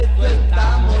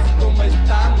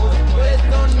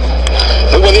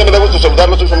gusto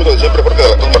saludarlos, soy su amigo de siempre,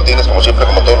 JORGEDELACRUZ Martínez, como siempre,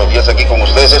 como todos los días aquí con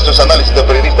ustedes. Esto es Análisis de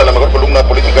Periodistas, la mejor columna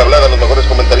política hablada, los mejores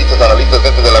comentaristas, analistas,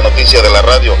 gente de la noticia, de la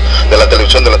radio, de la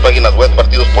televisión, de las páginas web,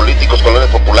 partidos políticos, colonias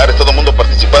populares, todo el mundo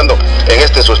participando en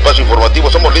este su espacio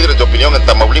informativo. Somos líderes de opinión en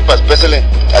Tamaulipas, pésele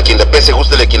a quien le pese,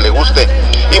 gústele a quien le guste.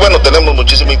 Y bueno, tenemos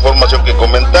muchísima información que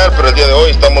comentar, pero el día de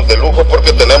hoy estamos de lujo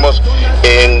porque tenemos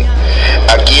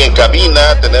aquí en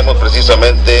cabina, tenemos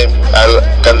precisamente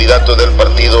al candidato del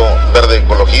Partido Verde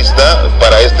Ecologista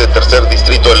para este tercer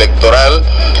distrito electoral,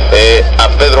 a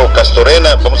Pedro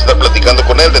Castorena. Vamos a estar platicando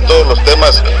con él de todos los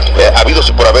temas habidos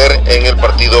y por haber en el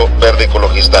Partido Verde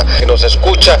Ecologista. Que nos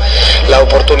escucha, la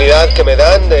oportunidad que me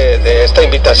dan de esta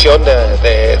invitación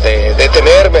de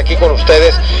tenerme aquí con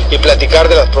ustedes y platicar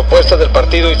de las propuestas del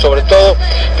partido y sobre todo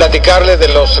platicarles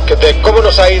de cómo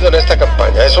nos ha ido en esta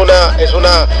campaña. Es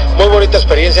una muy bonita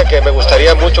experiencia que me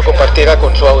gustaría mucho compartir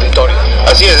con su auditorio.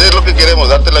 Así es lo que queremos,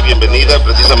 darte la bienvenida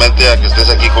precisamente a que estés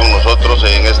aquí con nosotros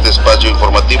en este espacio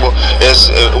informativo.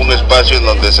 Es un espacio en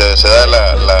donde se da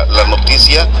la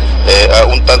noticia,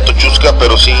 un tanto chusca,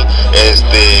 pero sí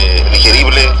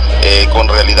digerible, con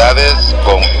realidades,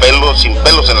 con pelos, sin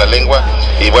pelos en la lengua.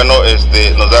 Y bueno,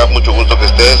 nos da mucho gusto que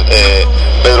estés,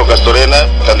 Pedro Castorena,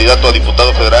 candidato a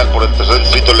diputado federal por el tercer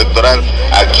distrito electoral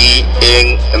aquí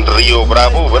en Río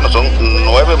Bravo. Bueno, son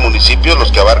 9 municipios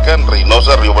los que abarcan: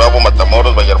 Reynosa, Río Bravo,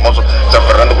 Matamoros, Vallehermoso, San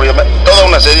Fernando, toda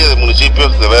una serie de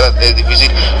municipios. De veras es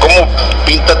difícil. ¿Cómo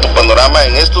pinta tu panorama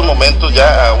en estos momentos,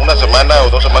 ya a una semana o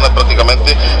 2 semanas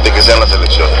prácticamente de que sean las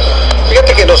elecciones?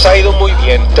 Fíjate que nos ha ido muy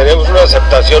bien, tenemos una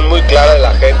aceptación muy clara de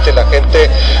la gente,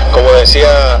 como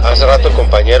decía hace rato el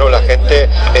compañero, la gente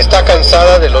está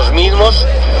cansada de los mismos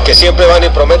que siempre van y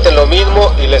prometen lo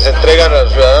mismo y les entregan a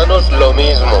los ciudadanos lo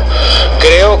mismo.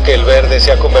 Creo que el verde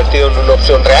se ha convertido en una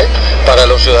opción real para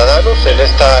los ciudadanos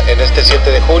en este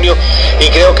 7 de junio y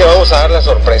creo que vamos a dar la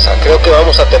sorpresa, creo que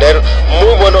vamos a tener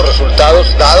muy buenos resultados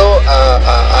dado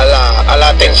a la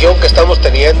atención que estamos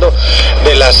teniendo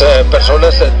de las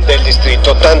personas del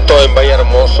distrito, tanto en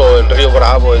Vallehermoso, en Río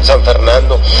Bravo, en San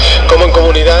Fernando, como en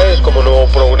comunidades como Nuevo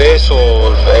Progreso,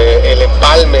 el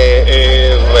Empalme,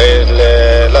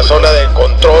 la zona de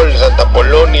control, Santa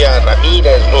Polonia,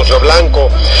 Ramírez, Lucio Blanco,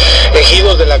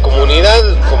 ejidos de la comunidad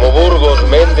como Burgos,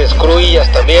 Méndez,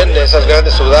 Cruillas, también de esas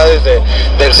grandes ciudades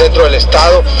del centro del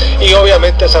estado, y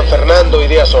obviamente San Fernando y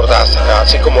Díaz Ordaz,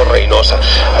 así como Reynosa.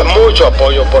 Mucho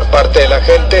apoyo por parte de la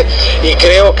gente y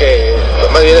creo que,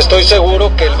 más bien estoy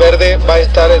seguro que el verde va a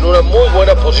estar en una muy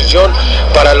buena posición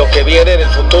para lo que viene en el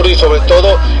futuro y sobre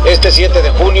todo este 7 de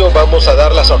junio vamos a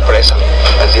dar la sorpresa.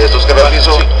 Así es, ¿usted qué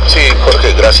piensa? Sí,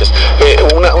 Jorge, gracias.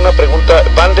 Una pregunta,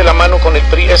 ¿van de la mano con el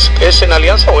PRI? ¿Es en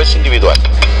alianza o es individual?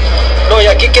 No, y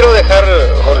aquí quiero dejar,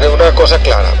 Jorge, una cosa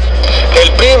clara.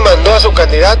 El PRI mandó a su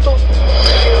candidato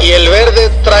y el verde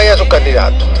trae a su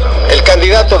candidato. El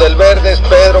candidato del verde es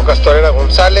Pedro Castorena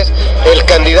González, el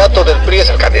candidato del PRI es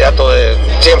el candidato de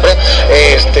siempre,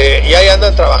 y ahí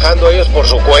andan trabajando ellos por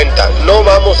su cuenta. No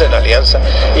vamos en alianza,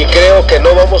 y creo que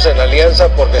no vamos en alianza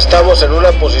porque estamos en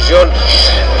una posición,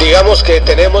 digamos que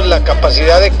tenemos la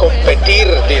capacidad de competir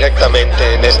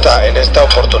directamente en esta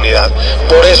oportunidad.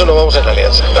 Por eso no vamos en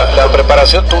alianza. La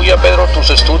preparación tuya, Pedro, tus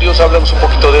estudios, háblanos un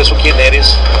poquito de eso, ¿quién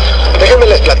eres? Déjenme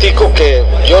les platico que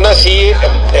yo nací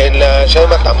en la ciudad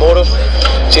de Matamoros,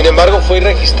 sin embargo fui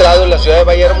registrado en la ciudad de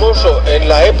Vallehermoso. En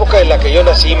la época en la que yo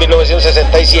nací,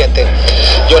 1967,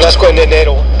 yo nazco en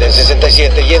enero del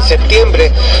 67 y en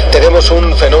septiembre tenemos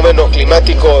un fenómeno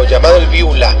climático llamado el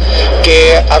Viula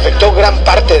que afectó gran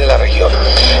parte de la región.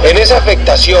 En esa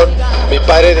afectación mi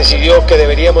padre decidió que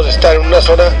deberíamos estar en una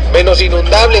zona menos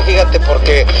inundable, fíjate,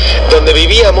 porque donde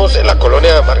vivíamos, en la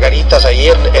colonia Margaritas,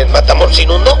 ahí en Matamoros, se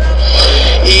inundó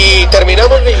y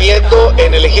terminamos viviendo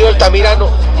en el ejido Altamirano,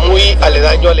 muy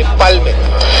aledaño al Empalme.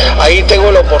 Ahí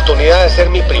tengo la oportunidad de hacer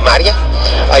mi primaria,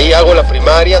 ahí hago la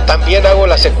primaria, también hago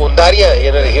la secundaria y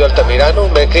en el ejido Altamirano.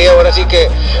 Me crié ahora sí que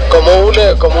como un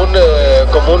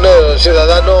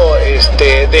ciudadano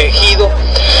de ejido.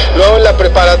 Luego en la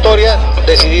preparatoria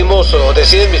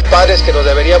deciden mis padres que nos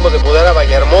deberíamos de mudar a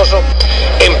Vallehermoso.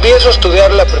 Empiezo a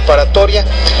estudiar la preparatoria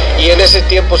y en ese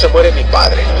tiempo se muere mi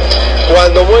padre.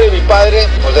 Cuando muere mi padre,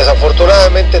 pues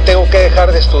desafortunadamente tengo que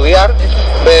dejar de estudiar,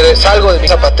 salgo de mi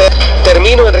zapatero,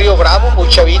 termino en Río Bravo, muy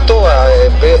chavito,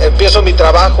 empiezo mi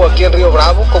trabajo aquí en Río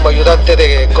Bravo como ayudante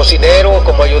de cocinero,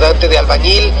 como ayudante de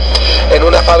albañil, en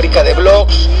una fábrica de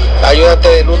blogs,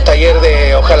 ayudante en un taller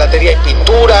de hojalatería y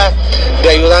pintura, de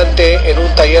ayudante en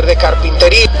un taller de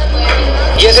carpintería.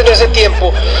 Y es en ese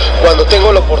tiempo cuando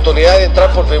tengo la oportunidad de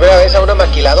entrar por primera vez a una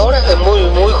maquiladora.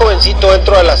 Muy jovencito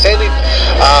entro a la sede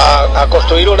a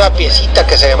construir una piecita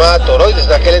que se llamaba Toroides,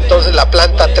 en aquel entonces la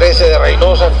planta 13 de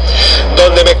Reynosa,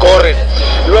 donde me corren.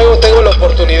 Luego tengo la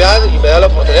oportunidad, y me da la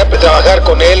oportunidad de trabajar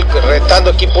con él,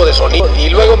 rentando equipo de sonido, y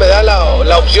luego me da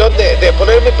la opción de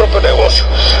poner mi propio negocio.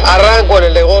 Arranco en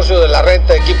el negocio de la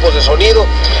renta de equipos de sonido,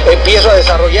 empiezo a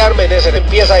desarrollarme en ese,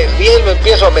 empieza a ir bien, me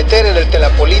empiezo a meter en la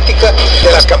política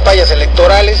de las campañas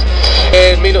electorales.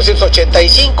 En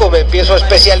 1985 me empiezo a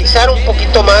especializar un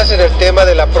poquito más en el tema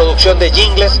de la producción de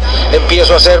jingles,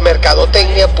 empiezo a hacer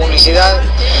mercadotecnia, publicidad,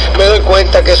 me doy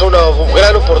cuenta que es una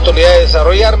gran oportunidad de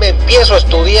desarrollarme, empiezo a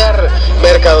estudiar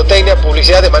mercadotecnia,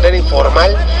 publicidad de manera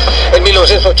informal. En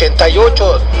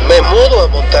 1988 me mudo a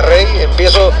Monterrey,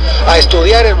 empiezo a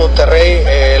estudiar en Monterrey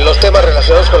los temas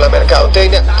relacionados con la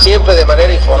mercadotecnia, siempre de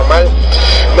manera informal.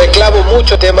 Me clavo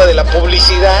mucho tema de la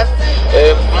publicidad,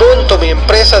 monto mi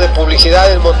empresa de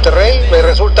publicidad en Monterrey, me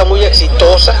resulta muy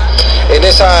exitosa. En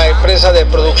esa empresa de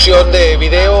producción de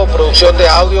video, producción de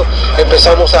audio,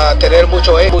 empezamos a tener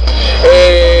mucho éxito.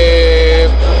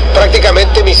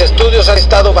 Prácticamente mis estudios han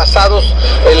estado basados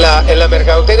en la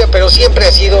mercadotecnia, pero siempre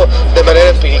ha sido de manera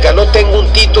empírica. No tengo un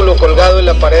título colgado en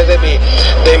la pared de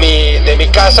mi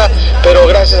casa, pero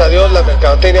gracias a Dios la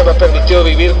mercadotecnia me ha permitido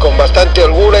vivir con bastante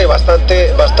holgura y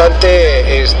bastante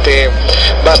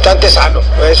sano.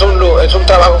 Es un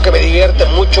trabajo que me divierte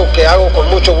mucho, que hago con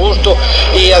mucho gusto,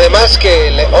 y además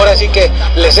que ahora sí que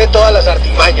le sé todas las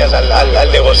artimañas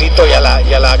al negocito y a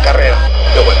la carrera.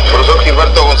 Bueno, profesor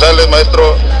Gilberto González,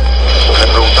 maestro, me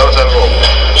preguntabas algo.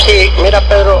 Sí, mira,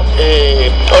 Pedro,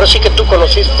 ahora sí que tú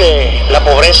conociste la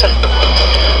pobreza,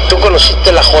 tú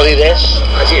conociste la jodidez.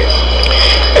 Así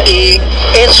es. Y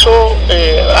eso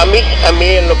a mí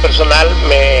en lo personal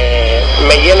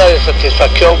me llena de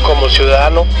satisfacción como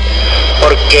ciudadano,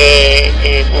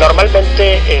 porque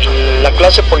normalmente la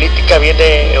clase política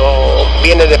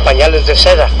viene de pañales de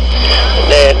seda,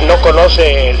 no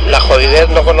conoce la jodidez,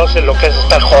 no conoce lo que es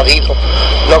estar jodido,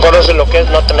 no conoce lo que es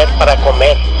no tener para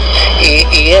comer,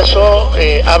 y eso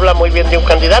habla muy bien de un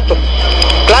candidato.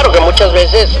 Claro que muchas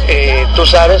veces tú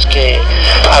sabes que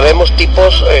habemos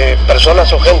tipos,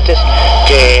 personas o gentes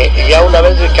que ya una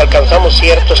vez que alcanzamos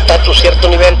cierto estatus, cierto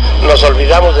nivel, nos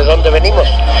olvidamos de dónde venimos.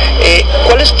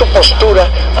 ¿Cuál es tu postura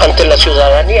ante la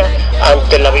ciudadanía,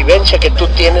 ante la vivencia que tú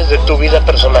tienes de tu vida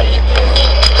personal?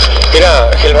 Mira,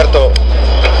 Gilberto,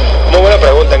 muy buena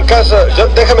pregunta. En casa,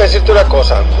 déjame decirte una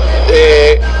cosa.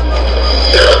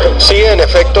 Sí, en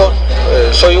efecto,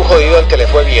 soy un jodido al que le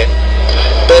fue bien,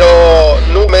 pero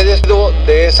no me he desviado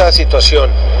de esa situación.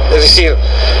 Es decir,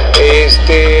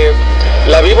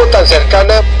 la vivo tan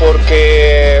cercana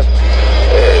porque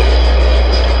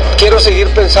quiero seguir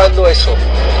pensando eso.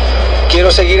 Quiero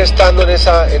seguir estando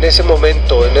en ese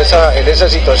momento, en esa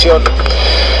situación.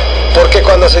 Porque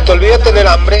cuando se te olvida tener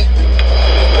hambre,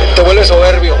 te vuelves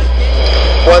soberbio.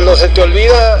 Cuando se te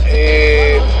olvida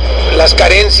las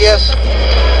carencias,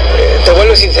 te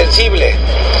vuelves insensible.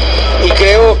 Y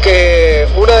creo que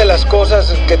una de las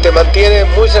cosas que te mantiene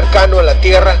muy cercano a la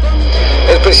tierra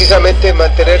es precisamente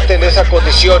mantenerte en esa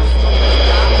condición.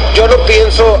 Yo no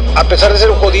pienso, a pesar de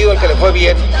ser un jodido al que le fue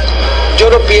bien,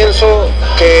 yo no pienso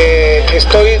que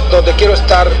estoy donde quiero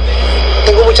estar.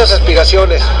 Tengo muchas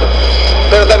aspiraciones,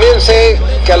 pero también sé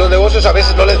que a los negocios a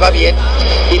veces no les va bien,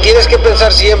 y tienes que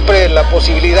pensar siempre en la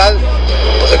posibilidad,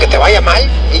 pues, de que te vaya mal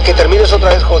y que termines otra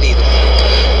vez jodido.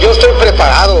 Yo estoy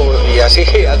preparado, y así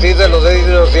se los he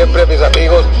dicho siempre a mis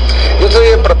amigos, yo estoy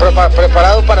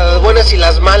preparado para las buenas y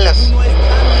las malas.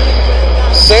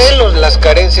 Sé las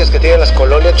carencias que tienen las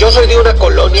colonias. Yo soy de una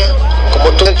colonia,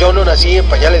 como tú, yo no nací en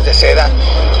pañales de seda.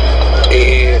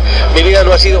 Mi vida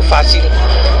no ha sido fácil.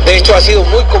 De hecho, ha sido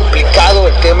muy complicado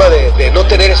el tema de no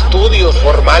tener estudios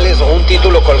formales o un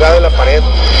título colgado en la pared.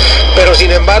 Pero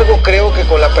sin embargo, creo que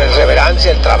con la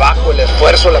perseverancia, el trabajo, el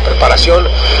esfuerzo, la preparación,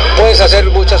 puedes hacer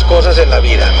muchas cosas en la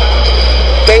vida.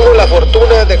 Tengo la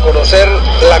fortuna de conocer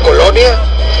la colonia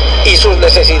y sus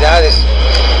necesidades.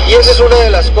 Y esa es una de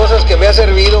las cosas que me ha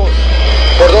servido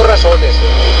por dos razones.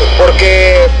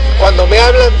 Porque cuando me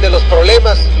hablan de los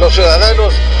problemas, los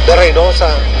ciudadanos de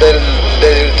Reynosa,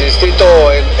 del distrito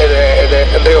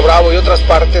en Río Bravo y otras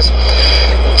partes,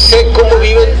 sé cómo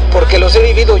viven porque los he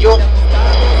vivido yo,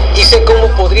 y sé cómo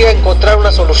podría encontrar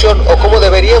una solución, o cómo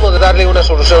deberíamos darle una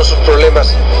solución a sus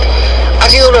problemas. Ha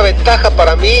sido una ventaja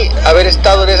para mí haber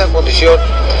estado en esa condición,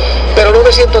 pero no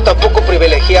me siento tampoco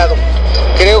privilegiado.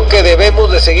 Creo que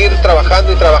debemos de seguir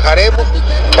trabajando y trabajaremos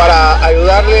para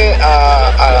ayudarle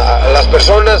a las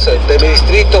personas de mi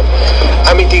distrito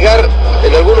a mitigar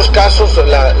en algunos casos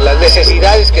las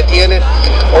necesidades que tienen,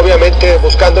 obviamente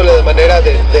buscándole de manera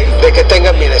de que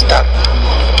tengan bienestar.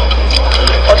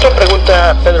 Otra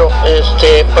pregunta, Pedro.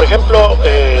 Por ejemplo,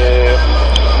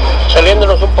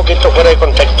 saliéndonos un poquito fuera de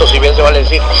contexto, si bien se vale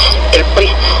decir, el PRI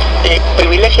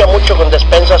privilegia mucho con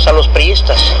despensas a los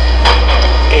priistas.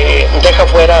 Deja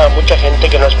fuera a mucha gente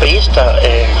que no es priista,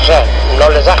 o sea, no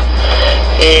les da.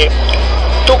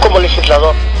 Tú como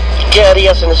legislador, ¿qué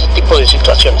harías en ese tipo de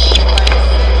situaciones?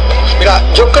 Mira,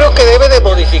 yo creo que debe de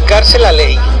modificarse la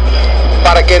ley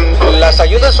para que las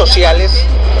ayudas sociales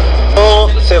no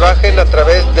se bajen a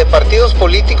través de partidos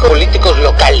políticos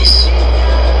locales.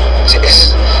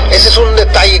 Ese es un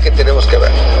detalle que tenemos que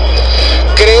ver.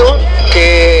 Creo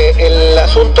que el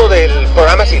asunto del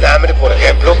programa Sin Hambre, por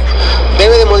ejemplo,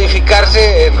 debe de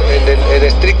modificarse en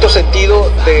estricto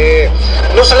sentido de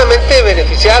no solamente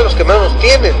beneficiar a los que menos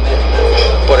tienen,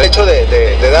 por el hecho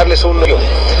de darles un...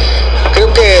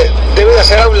 Creo que debe de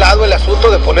hacer a un lado el asunto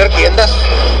de poner tiendas.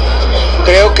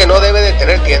 Creo que no debe de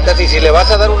tener tiendas, y si le vas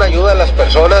a dar una ayuda a las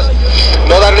personas,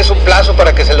 no darles un plazo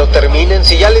para que se lo terminen.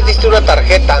 Si ya les diste una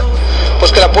tarjeta,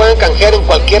 pues que la puedan canjear en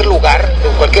cualquier lugar,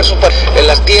 en cualquier en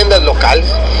las tiendas locales.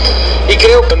 Y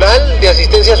creo que el canal de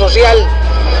asistencia social,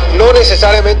 no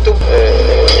necesariamente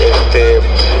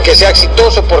que sea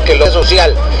exitoso, porque lo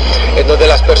social, en donde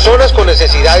las personas con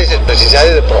necesidades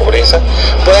de pobreza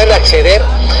puedan acceder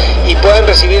y puedan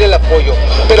recibir el apoyo,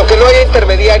 pero que no haya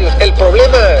intermediarios. El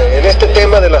problema en este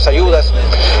tema de las ayudas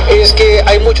es que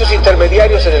hay muchos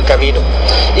intermediarios en el camino,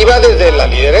 y va desde la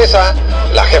lideresa,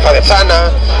 la jefa de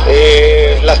sana,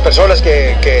 las personas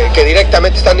que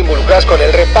directamente están involucradas con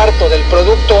el reparto del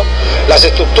producto, las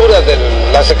estructuras de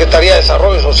la Secretaría de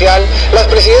Desarrollo Social, las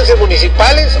presidencias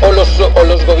municipales o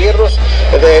los gobiernos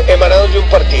emanados de un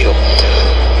partido.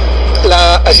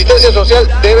 La asistencia social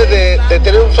debe de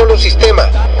tener un solo sistema.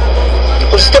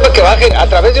 Un sistema que baje a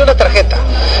través de una tarjeta,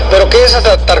 pero que esa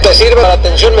tarjeta sirva para la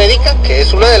atención médica, que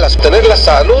es una de las, tener la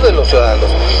salud de los ciudadanos,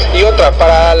 y otra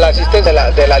para la asistencia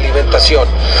de la alimentación,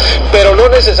 pero no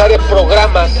necesariamente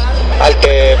programas al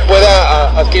que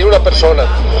pueda adquirir una persona,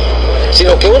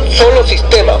 sino que un solo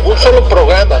sistema, un solo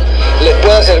programa les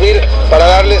pueda servir para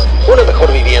darles una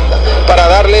mejor vivienda, para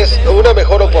darles una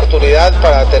mejor oportunidad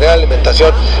para tener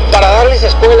alimentación, para darles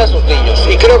escuela a sus niños.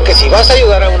 Y creo que si vas a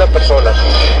ayudar a una persona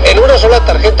en una sola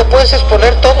tarjeta, puedes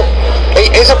exponer todo.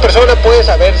 Esa persona puede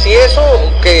saber si eso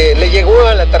que le llegó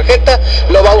a la tarjeta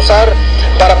lo va a usar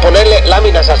para ponerle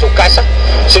láminas a su casa,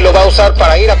 si lo va a usar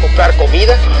para ir a comprar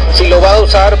comida, si lo va a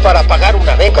usar para pagar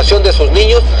una educación de sus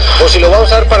niños, o si lo va a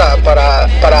usar para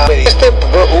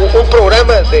un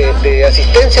programa de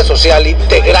asistencia social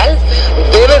integral.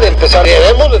 Debe de empezar,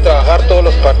 debemos de trabajar todos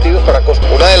los partidos para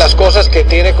construir. Una de las cosas que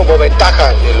tiene como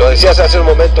ventaja, lo decías hace un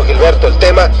momento, Gilberto, el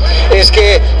tema es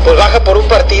que pues baja por un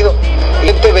partido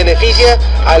y te beneficia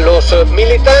a los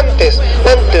militantes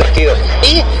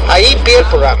y ahí pierde el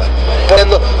programa.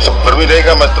 Fermín,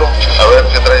 diga, maestro, a ver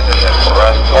qué traes en el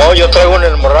morral. No, yo traigo en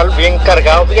el morral bien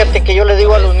cargado. Fíjate que yo le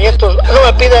digo a los nietos, no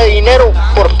me pida dinero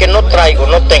porque no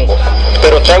tengo,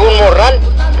 pero traigo un morral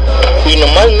y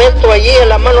nomás meto allí en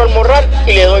la mano al morral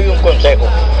y le doy un consejo.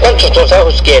 ¿Cuántos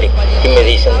consejos quiere? Y me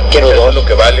dicen, quiero dos. Es lo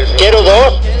que vale, ¿sí? Quiero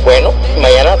dos. Bueno,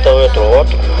 mañana te doy otro.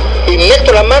 Y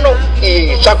meto la mano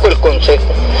y saco el consejo.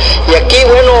 Y aquí,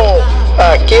 bueno,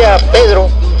 aquí a Pedro,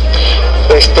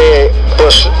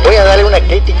 pues voy a darle una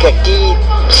crítica aquí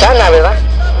sana, ¿verdad?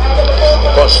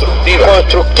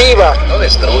 Constructiva. No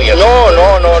destruyas.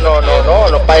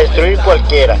 No, para destruir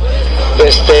cualquiera.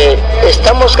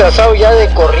 Estamos cansados ya de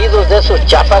corridos de esos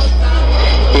chafas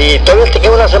y todavía te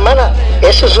queda una semana.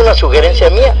 Eso es una sugerencia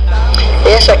mía.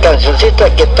 Esa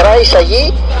cancioncita que traes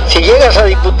allí, si llegas a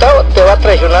diputado, te va a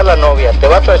traicionar la novia, te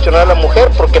va a traicionar la mujer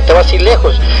porque te vas a ir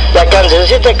lejos. La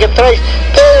cancioncita que traes,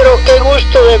 Pedro, qué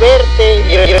gusto de verte.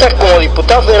 Y regresas como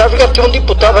diputado federal. Fíjate, un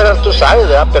diputado federal tú sabes,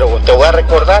 ¿verdad? Pero te voy a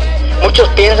recordar. Muchos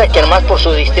piensan que nomás por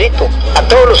su distrito. A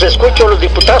todos los escucho, los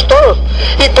diputados todos.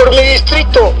 Y por mi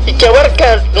distrito, y que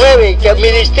abarca 9, y que a mi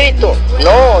distrito.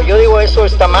 No, yo digo eso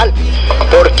está mal.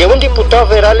 Porque un diputado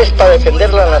federal es para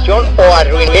defender la nación o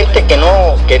arruinar gente que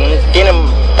no tienen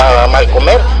para mal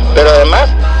comer. Pero además,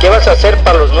 ¿qué vas a hacer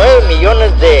para los 9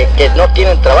 millones de que no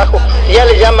tienen trabajo? Ya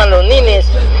les llaman los nines,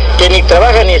 que ni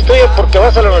trabajan ni estudian porque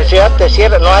vas a la universidad, te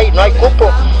cierran, no hay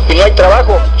cupo y no hay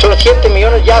trabajo. Son 7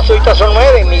 millones, ya ahorita son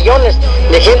 9 millones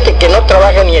de gente que no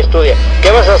trabaja ni estudia.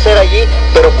 ¿Qué vas a hacer allí?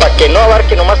 Pero para que no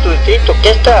abarque nomás tu distrito,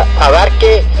 que esta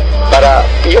abarque para,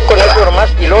 yo con eso nomás,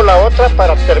 y luego la otra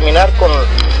para terminar con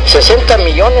 60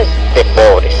 millones de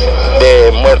pobres,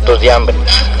 de muertos de hambre.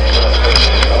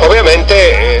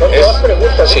 Obviamente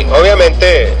pregunta. Sí,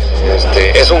 obviamente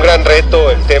es un gran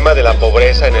reto el tema de la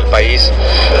pobreza en el país,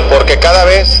 porque cada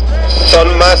vez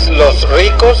son más los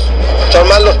ricos, son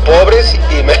más los pobres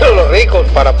y menos los ricos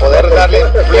para poder darle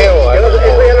empleo a los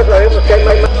pobres.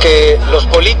 Que los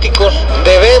políticos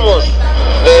debemos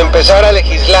de empezar a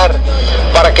legislar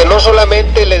para que no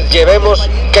solamente les llevemos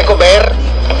qué comer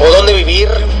o dónde vivir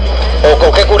o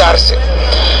con qué curarse,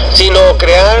 sino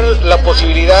crear la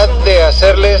posibilidad de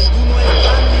hacerles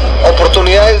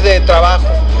oportunidades de trabajo,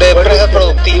 de empresas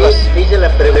productivas,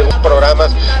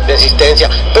 programas de asistencia,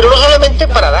 pero no solamente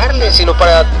para darles, sino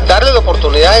para darles la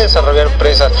oportunidad de desarrollar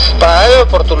empresas, para darles la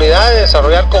oportunidad de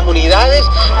desarrollar comunidades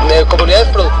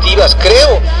productivas.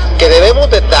 Creo que debemos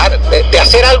de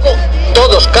hacer algo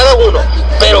todos, cada uno,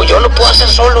 pero yo no puedo hacer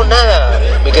solo nada,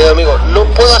 mi querido amigo, no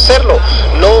puedo hacerlo.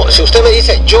 No, si usted me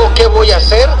dice, ¿yo qué voy a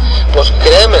hacer? Pues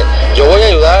créeme, yo voy a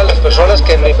ayudar a las personas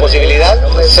que en mi posibilidad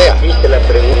sea.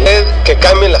 Que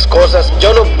cambien las cosas,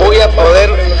 yo no voy a poder,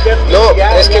 no,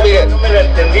 es que miren,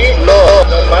 no,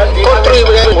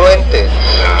 contribuyente,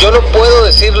 yo no puedo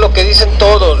decir lo que dicen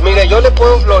todos. Mire, yo le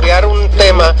puedo florear un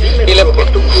tema y le...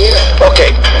 Ok,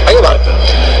 ahí va.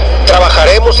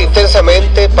 Trabajaremos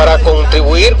intensamente para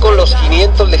contribuir con los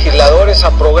 500 legisladores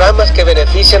a programas que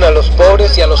beneficien a los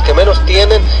pobres y a los que menos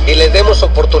tienen y les demos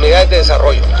oportunidades de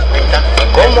desarrollo.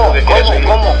 ¿Cómo?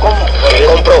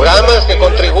 Con programas que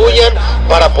contribuyan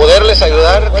para poderles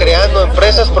ayudar creando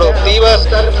empresas productivas,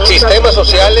 sistemas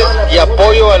sociales y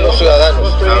apoyo a los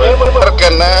ciudadanos.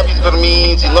 Cannabis,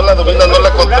 FERMIN, si no la domina, no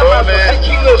la controla.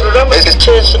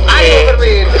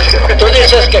 Tú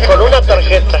dices que con una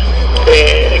tarjeta,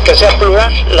 que sea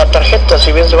plural, la tarjeta,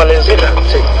 si bien se vale decir,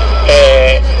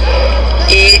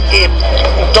 y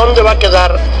dónde va a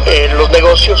quedar los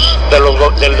negocios de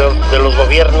los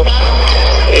gobiernos,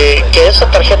 que esa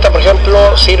tarjeta, por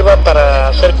ejemplo, sirva para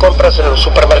hacer compras en los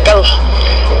supermercados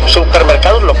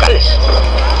locales.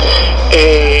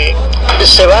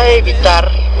 Se va a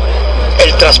evitar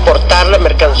el transportar la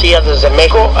mercancía desde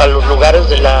México a los lugares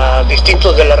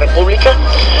distintos de la República.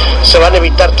 Se van a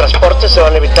evitar transportes, se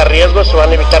van a evitar riesgos, se van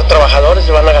a evitar trabajadores,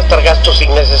 se van a gastar gastos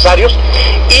innecesarios,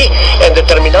 y en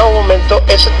determinado momento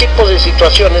ese tipo de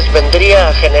situaciones vendría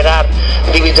a generar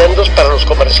dividendos para los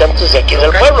comerciantes de aquí del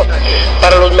pueblo,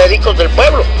 para los médicos del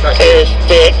pueblo.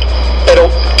 Pero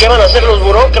 ¿qué van a hacer los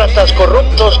burócratas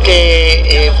corruptos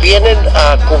que vienen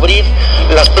a cubrir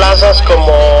las plazas,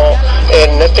 como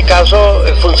en este caso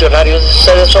funcionarios de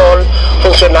Sedesol,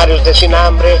 funcionarios de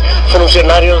Sinambre,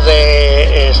 funcionarios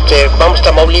de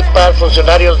Tamaulipas,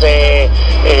 funcionarios de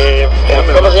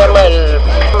 ¿cómo se llama el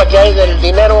que hay del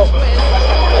dinero?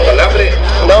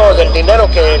 No, del dinero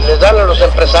que les dan a los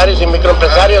empresarios y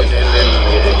microempresarios.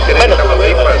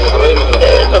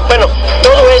 Bueno,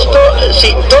 todo esto,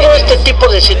 sí, todo este tipo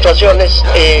de situaciones,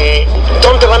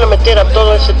 ¿dónde van a meter a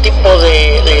todo ese tipo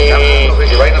de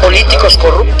políticos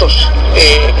corruptos?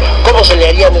 ¿Cómo se le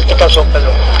haría en este caso,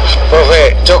 Pedro?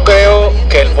 Profe, yo creo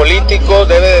que el político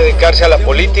debe dedicarse a la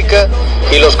política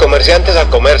y los comerciantes al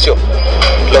comercio.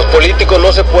 Los políticos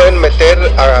no se pueden meter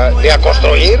ni a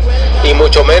construir y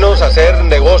mucho menos a hacer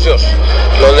negocios.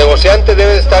 Los negociantes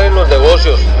deben estar en los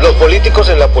negocios, los políticos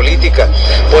en la política.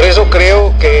 Por eso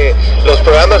creo que los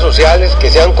programas sociales que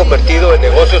se han convertido en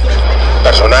negocios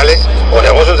personales o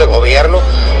negocios de gobierno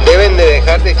deben de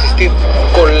dejar de existir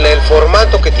con el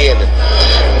formato que tienen.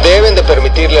 Deben de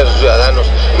permitirle a los ciudadanos.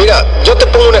 Mira, yo te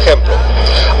pongo un ejemplo.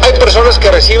 Hay personas que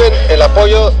reciben el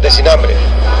apoyo de Sinambre,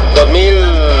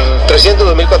 2.300,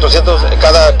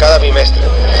 2.400 cada bimestre,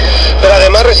 pero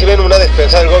además reciben una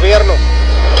despensa del gobierno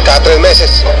cada 3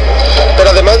 meses, pero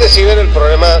además reciben el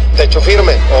programa Techo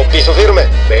Firme o Piso Firme,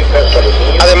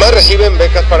 además reciben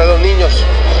becas para los niños.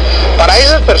 Para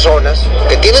esas personas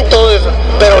que tienen todo eso,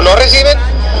 pero no reciben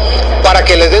para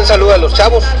que les den salud a los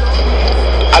chavos,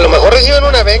 a lo mejor reciben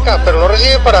una beca, pero no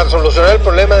reciben para solucionar el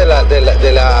problema de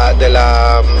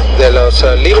los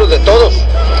libros de todos,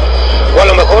 o a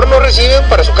lo mejor no reciben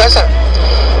para su casa.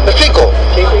 ¿Me explico?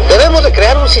 Sí. Debemos de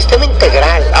crear un sistema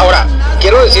integral. Ahora,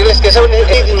 quiero decirles que esa es una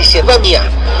iniciativa mía,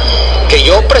 que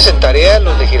yo presentaré a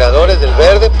los legisladores del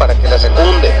Verde para que la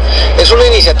secunden. Es una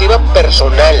iniciativa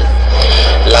personal.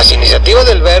 Las iniciativas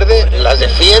del Verde las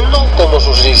defiendo como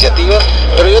sus iniciativas,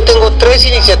 pero yo tengo 3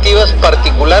 iniciativas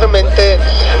particularmente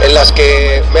en las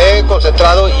que me he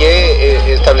concentrado y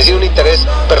he establecido un interés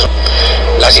personal.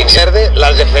 Las iniciativas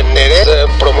las defenderé,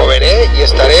 promoveré y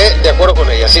estaré de acuerdo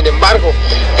con ellas. Sin embargo,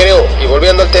 creo, y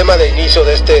volviendo al tema de inicio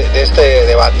de este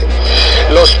debate,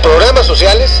 los programas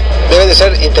sociales deben de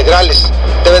ser integrales,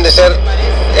 deben de ser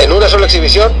en una sola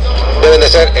exhibición, deben de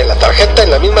ser en la tarjeta,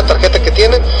 en la misma tarjeta que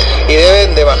tienen, y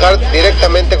deben de bajar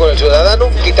directamente con el ciudadano,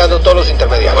 quitando todos los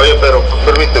intermediarios. Oye, pero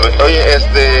permíteme,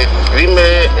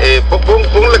 dime,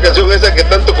 pon la canción esa que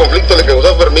tanto conflicto le causó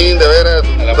a Fermín, de veras.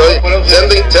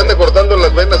 Se anda cortando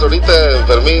las venas ahorita,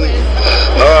 Fermín.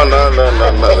 No,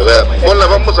 de veras. Ponla,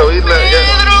 vamos a oírla ya.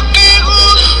 Pedro, qué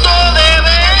gusto de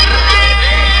verte.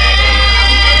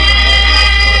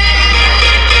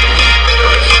 Pedro,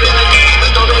 resuelve aquí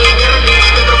todo el verde.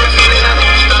 Pedro, Castorena,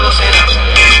 diputado será. Es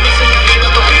el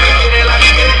candidato que prefiere la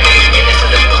gente. En ese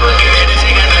del turno de quieres y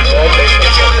ganar.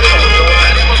 El show de segundo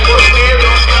votaremos por Pedro.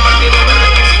 Si el partido verde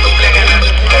que se cumple a ganar.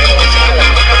 Es el que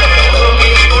trabaja para todo lo que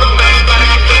importa. Para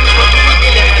que tú con tu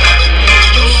familia ganar.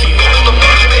 Yo sí voto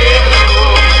por Pedro.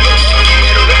 Yo sí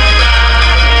quiero ganar.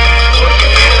 Porque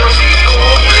Pedro sí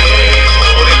cumple.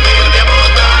 Por el verde a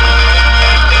votar.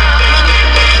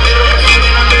 Pedro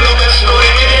Castorena, Pedro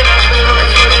Castorena. Pedro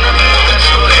Castorena, Pedro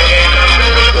Castorena.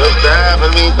 Ahí está,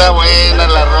 Fermín, está buena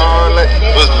la rola.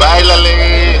 Pues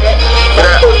báilale.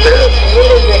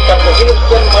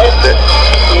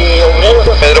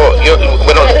 Pedro,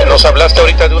 nos hablaste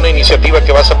ahorita de una iniciativa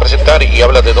que vas a presentar y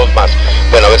hablas de dos más.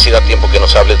 Bueno, a ver si da tiempo que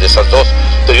nos hables de esas dos.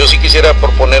 Pero yo sí quisiera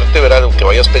proponerte, ¿verdad?, que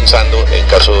vayas pensando, en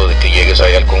caso de que llegues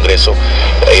ahí al Congreso,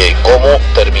 cómo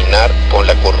terminar con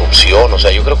la corrupción. O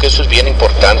sea, yo creo que eso es bien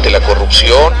importante. La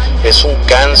corrupción es un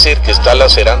cáncer que está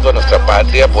lacerando a nuestra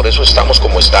patria, por eso estamos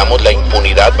como estamos. La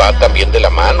impunidad va también de la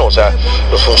mano. O sea,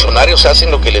 los funcionarios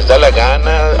hacen lo que les da la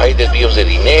gana, hay desvíos de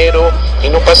dinero y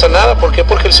no pasa nada. ¿Por qué?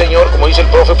 Porque el señor, como dice el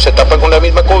profe, pues, se tapa con la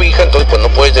misma cobija, entonces pues no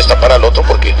puedes destapar al otro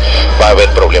porque va a haber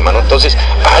problema, ¿no? Entonces,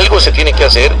 algo se tiene que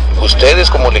hacer. Ustedes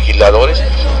como legisladores,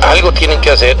 algo tienen que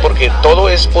hacer, porque todo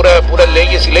es puras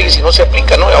leyes y no se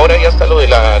aplica, ¿no? Ahora ya está lo de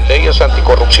las leyes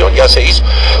anticorrupción, ya se hizo,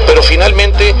 pero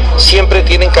finalmente siempre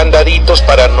tienen candaditos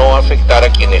para no afectar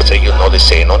a quienes ellos no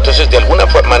deseen, ¿no? Entonces, de alguna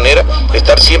manera,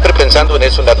 estar siempre pensando en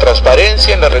eso, en la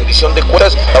transparencia, en la rendición de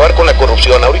cuentas, acabar con la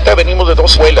corrupción. Ahorita venimos de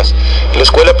dos escuelas, la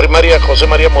escuela primaria José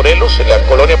María Morelos, en la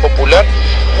Colonia Popular,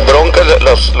 broncas,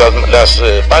 los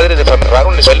padres de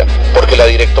cerraron la escuela porque la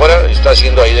directora está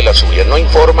haciendo ahí de la suya, no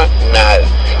informa nada,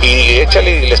 y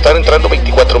échale, le están entrando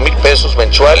 24,000 pesos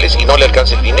mensuales y no le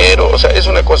alcanza el dinero. O sea, es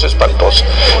una cosa espantosa.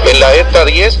 En la ETA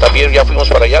 10 también ya fuimos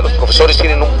para allá, los profesores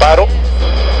tienen un paro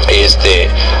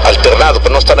alternado,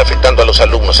 pero no están afectando a los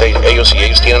alumnos. Ellos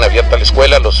tienen abierta la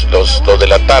escuela, los de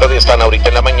la tarde están ahorita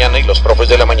en la mañana y los profes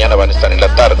de la mañana van a estar en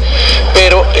la tarde.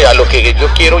 Pero a lo que yo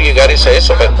quiero llegar es a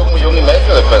eso. $1,5 millones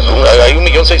de pesos. Hay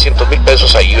 1,600,000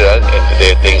 pesos ahí, ¿verdad?,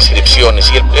 de inscripciones,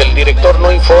 y el director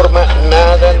no informa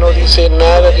nada, no dice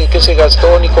nada, ni qué se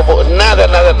gastó, ni cómo, nada,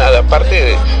 aparte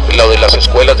de lo de las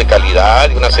escuelas de calidad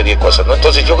y una serie de cosas, ¿no?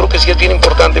 Entonces yo creo que sí es bien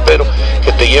importante, Pedro,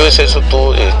 que te lleves eso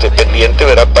tú pendiente,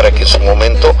 ¿verdad?, para que en su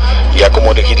momento, ya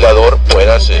como legislador,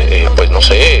 puedas, pues no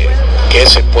sé, qué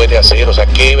se puede hacer, o sea,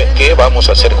 qué vamos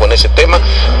a hacer con ese tema,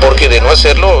 porque de no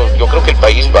hacerlo, yo creo que el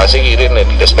país va a seguir en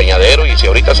el despeñadero, y si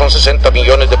ahorita son 60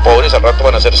 millones de pobres, al rato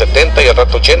van a ser 70 y al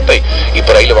rato 80 y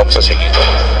por ahí le vamos a seguir.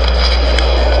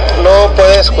 No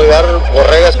puedes cuidar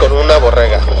borregas con una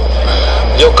borrega.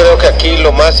 Yo creo que aquí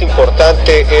lo más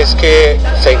importante es que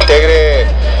se integre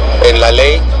en la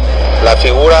ley la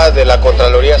figura de la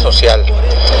Contraloría Social,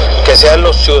 que sean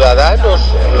los ciudadanos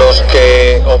los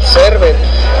que observen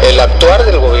el actuar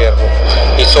del gobierno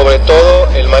y sobre todo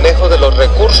el manejo de los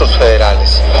recursos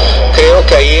federales. Creo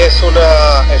que ahí es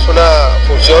una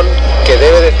función que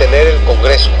debe de tener el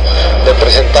Congreso, de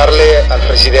presentarle al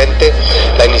presidente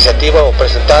la iniciativa, o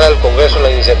presentar al Congreso la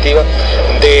iniciativa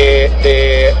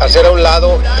de hacer a un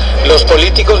lado los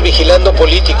políticos vigilando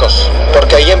políticos,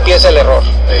 porque ahí empieza el error.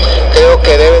 Creo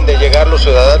que deben de llegar los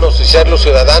ciudadanos y ser los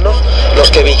ciudadanos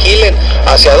los que vigilen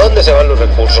hacia dónde se van los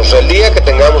recursos. El día que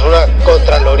tengamos una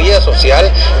Contraloría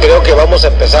Social, creo que vamos a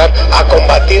empezar a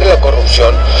combatir la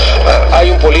corrupción.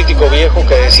 Hay un político viejo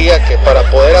que decía que para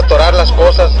poder atorar las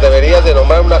cosas deberías de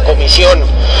nombrar una comisión,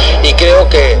 y creo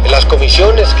que las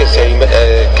comisiones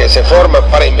que se forman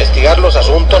para investigar los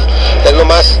asuntos es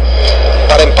nomás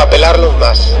para empapelarlos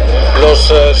más.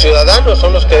 Los ciudadanos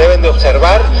son los que deben de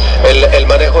observar el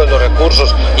manejo de los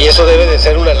recursos, y eso debe de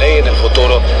ser una ley en el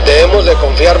futuro. Debemos de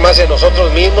confiar más en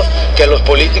nosotros mismos que en los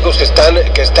políticos que están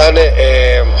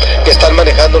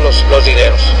manejando los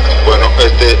dineros. Bueno,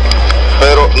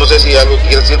 Pedro, no sé si algo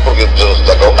quieres decir, porque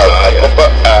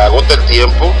agota el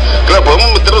tiempo. Claro,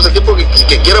 podemos meternos aquí porque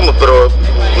que quieramos, pero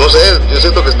no sé, yo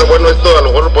siento que está bueno esto. A lo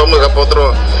mejor lo podemos dejar para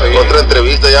otra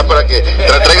entrevista, ya para que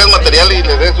traigas material y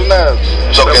le des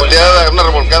soqueteada, una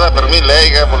revolcada, FERMIN,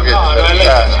 LEIJA, porque...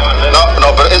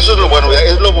 No, pero eso es lo bueno,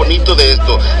 es lo bonito de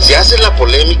esto. Se hace la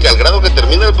polémica al grado que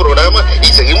termina el programa y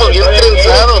seguimos bien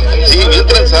trenzados, sí, bien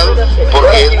trenzados,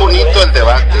 porque es bonito el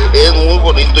debate, es muy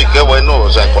bonito y qué bueno,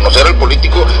 o sea, conocer al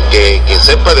político que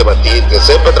sepa debatir, que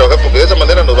sepa trabajar, porque de esa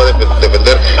manera nos va a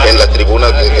defender en la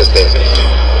tribuna que esté.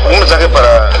 Un mensaje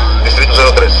para Distrito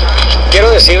 03.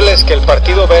 Quiero decirles que el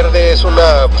Partido Verde es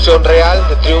una opción real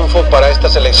de triunfo para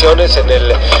estas elecciones en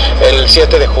el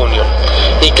 7 de junio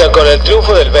y que con el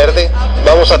triunfo del Verde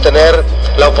vamos a tener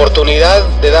la oportunidad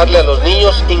de darle a los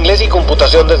niños inglés y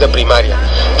computación desde primaria.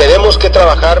 Tenemos que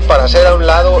trabajar para hacer a un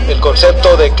lado el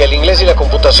concepto de que el inglés y la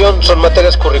computación son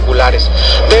materias curriculares.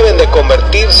 Deben de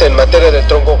convertirse en materia del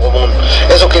tronco común.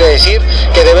 Eso quiere decir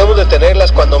que debemos de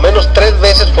tenerlas cuando menos 3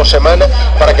 veces por semana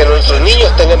para que nuestros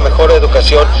niños tengan mejor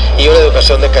educación y una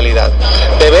educación de calidad.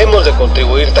 Debemos de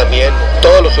contribuir también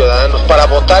todos los ciudadanos para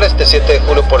votar este 7 de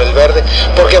julio por el Verde,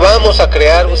 porque vamos a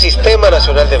crear un sistema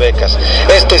nacional de becas.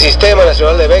 Este sistema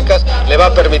nacional de becas le va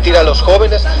a permitir a los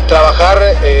jóvenes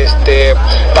trabajar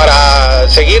para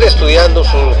seguir estudiando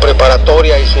su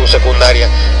preparatoria y su secundaria.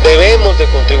 Debemos de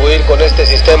contribuir con este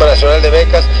sistema nacional de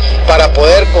becas para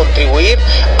poder contribuir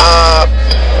a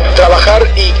trabajar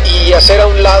y hacer a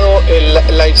un lado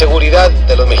la inseguridad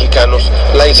de los mexicanos,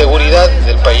 la inseguridad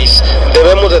del país.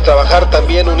 Debemos de trabajar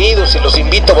también unidos y los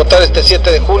invito a votar este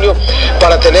 7 de julio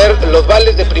para tener los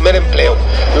vales de primer empleo.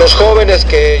 Los jóvenes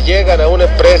que llegan a una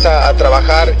empresa a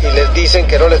trabajar y les dicen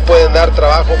que no les pueden dar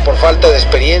trabajo por falta de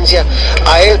experiencia,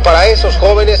 para esos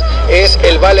jóvenes es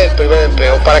el vale del primer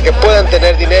empleo, para que puedan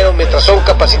tener dinero mientras son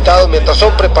capacitados, mientras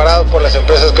son preparados por las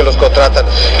empresas que los contratan.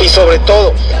 Y sobre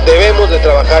todo, debemos de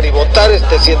trabajar y votar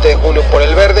este 7 de junio por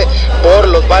el Verde, por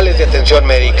los vales de atención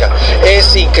médica.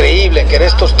 Es increíble que en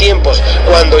estos tiempos,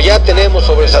 cuando ya tenemos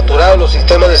sobresaturados los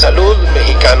sistemas de salud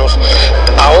mexicanos,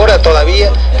 ahora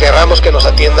todavía querramos que nos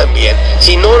atiendan bien.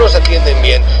 Si no nos atienden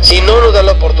bien, si no nos dan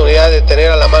la oportunidad de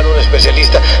tener a la mano un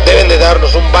especialista, deben de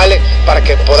darnos un vale para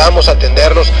que podamos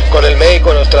atendernos con el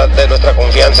médico de nuestra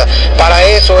confianza. Para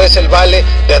eso es el vale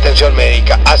de atención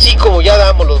médica. Así como ya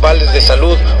damos los vales de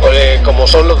salud, como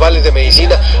son los vales de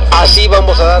medicina, así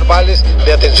vamos a dar vales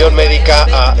de atención médica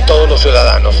a todos los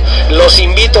ciudadanos. Los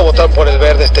invito a votar por el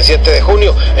Verde este 7 de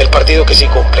junio, el partido que sí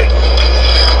cumple.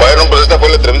 Bueno, pues esta fue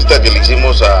la entrevista que le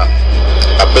hicimos a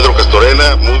Pedro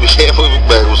Castorena. Muy bien,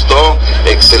 me gustó,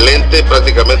 excelente,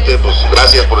 prácticamente, pues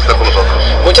gracias por estar con nosotros.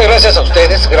 Muchas gracias a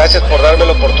ustedes, gracias por darme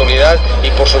la oportunidad y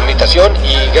por su invitación,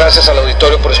 y gracias al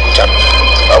auditorio por escucharnos.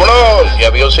 Vámonos, ya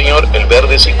vio, señor, el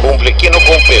Verde sí cumple. ¿Quién no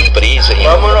cumple? El PRI,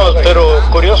 señor. Vámonos, pero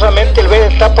curiosamente el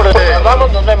Verde está por el...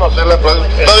 Vamos, nos vemos.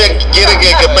 Todavía quiere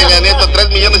que Peña Nieto 3,5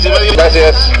 millones.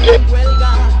 Gracias.